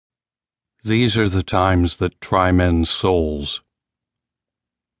These are the times that try men's souls.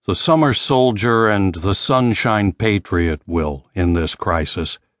 The summer soldier and the sunshine patriot will, in this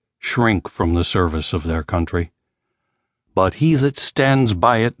crisis, shrink from the service of their country. But he that stands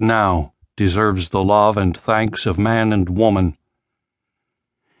by it now deserves the love and thanks of man and woman.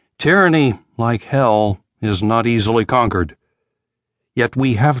 Tyranny, like hell, is not easily conquered. Yet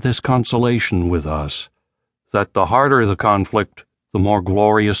we have this consolation with us, that the harder the conflict, the more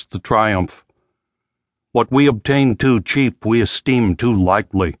glorious the triumph. What we obtain too cheap we esteem too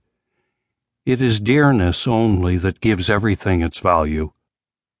lightly. It is dearness only that gives everything its value.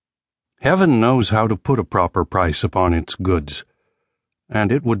 Heaven knows how to put a proper price upon its goods,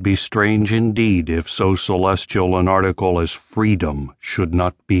 and it would be strange indeed if so celestial an article as freedom should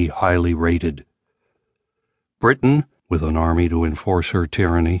not be highly rated. Britain, with an army to enforce her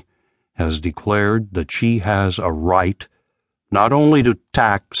tyranny, has declared that she has a right not only to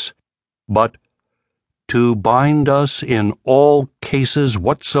tax, but to bind us in all cases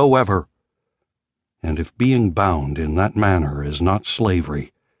whatsoever. And if being bound in that manner is not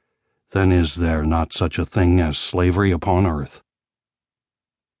slavery, then is there not such a thing as slavery upon earth?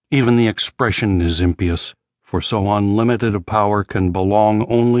 Even the expression is impious, for so unlimited a power can belong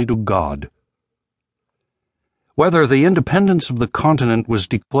only to God. Whether the independence of the continent was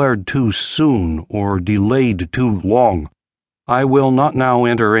declared too soon or delayed too long, I will not now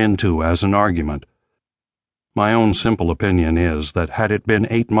enter into as an argument. My own simple opinion is that had it been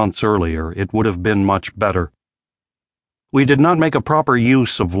 8 months earlier, it would have been much better. We did not make a proper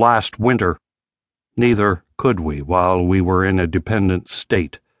use of last winter. Neither could we while we were in a dependent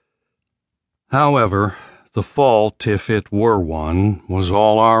state. However, the fault, if it were one, was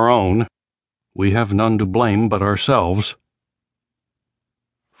all our own. We have none to blame but ourselves.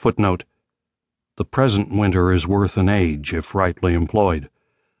 Footnote: the present winter is worth an age if rightly employed,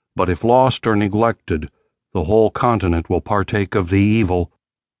 but if lost or neglected, the whole continent will partake of the evil,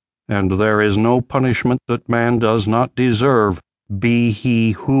 and there is no punishment that man does not deserve, be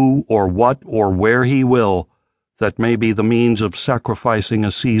he who or what or where he will, that may be the means of sacrificing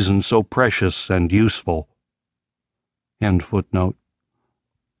a season so precious and useful. End footnote.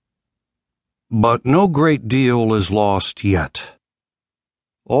 But no great deal is lost yet.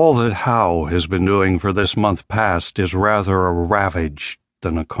 All that Howe has been doing for this month past is rather a ravage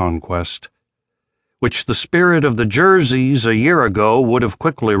than a conquest, which the spirit of the Jerseys a year ago would have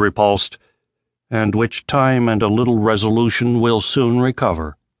quickly repulsed, and which time and a little resolution will soon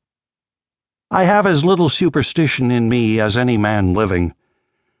recover. I have as little superstition in me as any man living,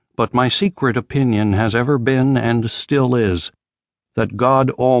 but my secret opinion has ever been and still is, that God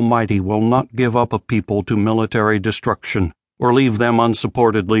Almighty will not give up a people to military destruction, or leave them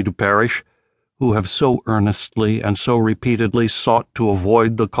unsupportedly to perish, who have so earnestly and so repeatedly sought to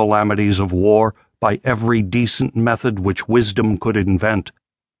avoid the calamities of war by every decent method which wisdom could invent.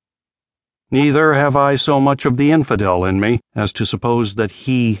 Neither have I so much of the infidel in me as to suppose that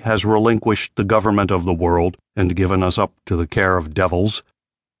he has relinquished the government of the world and given us up to the care of devils.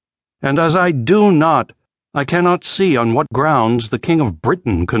 And as I do not, I cannot see on what grounds the King of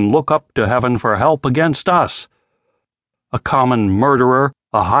Britain can look up to heaven for help against us. A common murderer,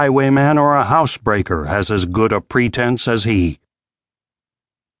 a highwayman, or a housebreaker has as good a pretense as he.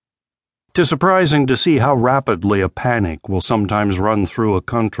 'Tis surprising to see how rapidly a panic will sometimes run through a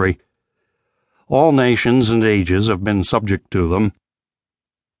country. All nations and ages have been subject to them.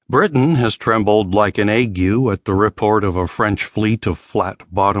 Britain has trembled like an ague at the report of a French fleet of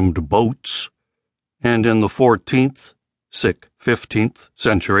flat-bottomed boats, and in the 14th, 15th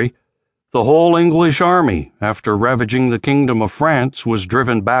century, the whole English army, after ravaging the kingdom of France, was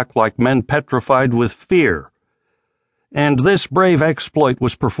driven back like men petrified with fear. And this brave exploit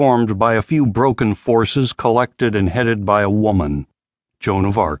was performed by a few broken forces collected and headed by a woman, Joan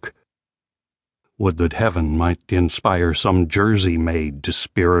of Arc. Would that heaven might inspire some Jersey maid to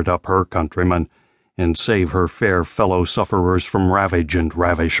spirit up her countrymen and save her fair fellow-sufferers from ravage and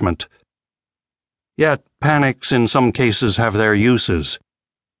ravishment. Yet panics in some cases have their uses.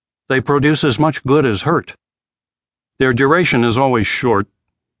 They produce as much good as hurt. Their duration is always short.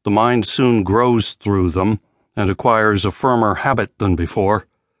 The mind soon grows through them and acquires a firmer habit than before.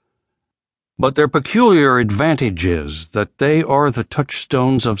 But their peculiar advantage is that they are the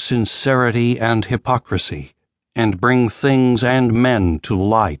touchstones of sincerity and hypocrisy, and bring things and men to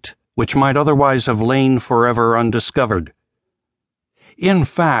light, which might otherwise have lain forever undiscovered. In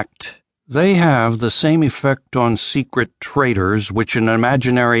fact, they have the same effect on secret traitors which an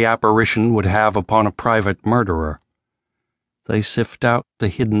imaginary apparition would have upon a private murderer. They sift out the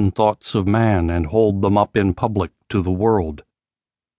hidden thoughts of man and hold them up in public to the world.